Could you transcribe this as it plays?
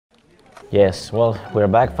Yes, well, we're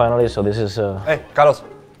back finally, so this is... Hey, Carlos.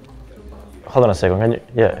 Hold on a second, can you...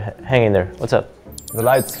 Yeah, hang in there. What's up? The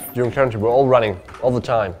lights during quarantine were all running, all the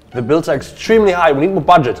time. The bills are extremely high, we need more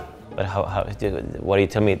budget. But what do you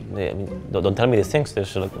tell me? I mean, don't tell me these things.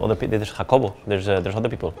 There's like other people, there's Jacobo, there's other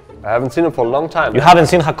people. I haven't seen him for a long time. You haven't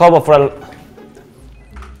seen Jacobo for a...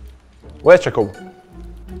 Where's Jacobo?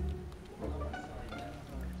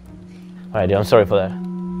 Alright, dude, I'm sorry for that.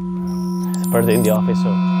 It's a birthday in the office, so...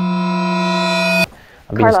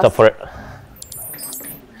 I'm being Carlos. stuck for it.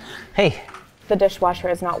 Hey. The dishwasher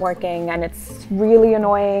is not working and it's really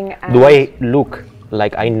annoying. And Do I look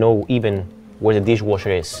like I know even where the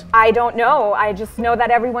dishwasher is? I don't know. I just know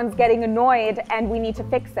that everyone's getting annoyed and we need to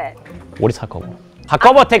fix it. What is Jacobo?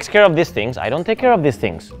 Jacobo takes care of these things. I don't take care of these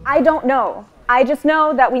things. I don't know. I just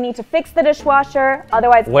know that we need to fix the dishwasher.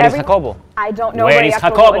 Otherwise, Where is Jacobo? I don't know Where is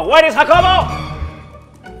Jacobo? is. Where is Jacobo?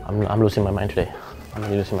 I'm losing my mind today. I'm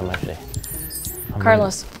really losing my mind today.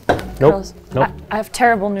 Carlos. Nope. Carlos. Nope. I have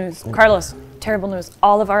terrible news. Carlos, terrible news.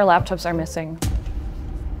 All of our laptops are missing.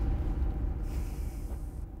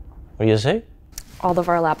 What do you say? All of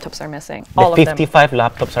our laptops are missing. All The of them. 55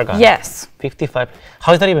 laptops are gone. Yes. 55.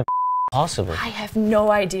 How is that even possible? I have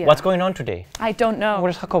no idea. What's going on today? I don't know.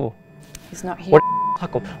 Where's Jacobo? He's not here. Where is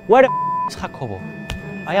Jacobo? Where is Jacobo?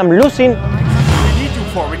 I am losing. We need you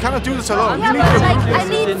for. We cannot do this alone. Yeah, but like, I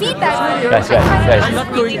need feedback. Guys. I'm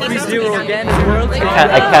not going 3-0 again in the world. I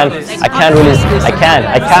can't really. I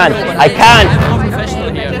can't. I'm more professional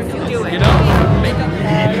here. You know?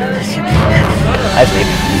 I sleep.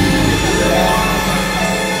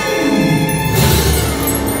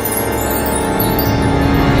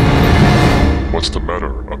 What's the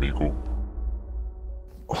matter, amigo?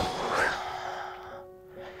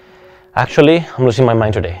 Actually, I'm losing my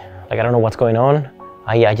mind today. Like, I don't know what's going on.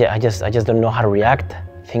 I just don't know how to react.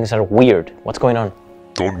 Things are weird. What's going on?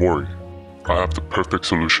 Don't worry. I have the perfect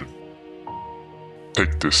solution.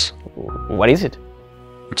 Take this. What is it?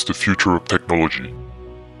 It's the future of technology.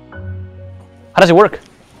 How does it work?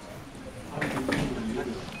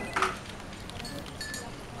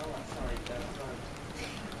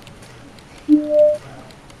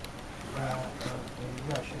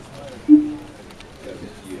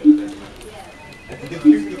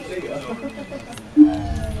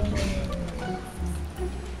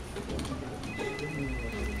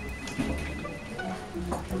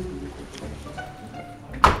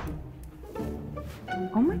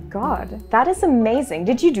 Oh my God, that is amazing.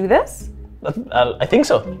 Did you do this? I think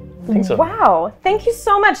so. Wow, thank you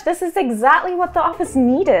so much. This is exactly what the office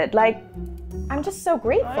needed. Like, I'm just so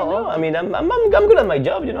grateful. I know. I mean, I'm good at my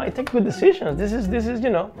job. You know, I take good decisions. This is you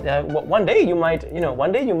know, one day you might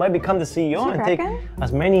become the CEO and take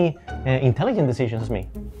as many intelligent decisions as me.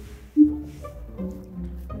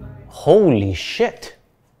 Holy shit!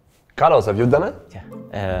 Carlos, have you done it?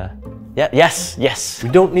 Yeah. Yes. We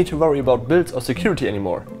don't need to worry about bills or security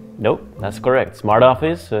anymore. Nope, that's correct. Smart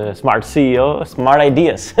office, smart CEO, smart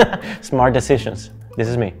ideas, smart decisions. This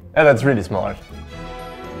is me. Yeah, that's really smart.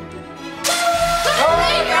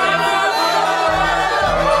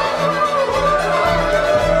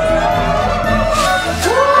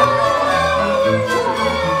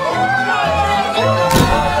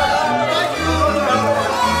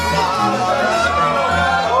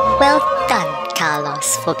 Well done,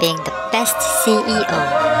 Carlos, for being the best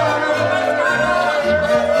CEO.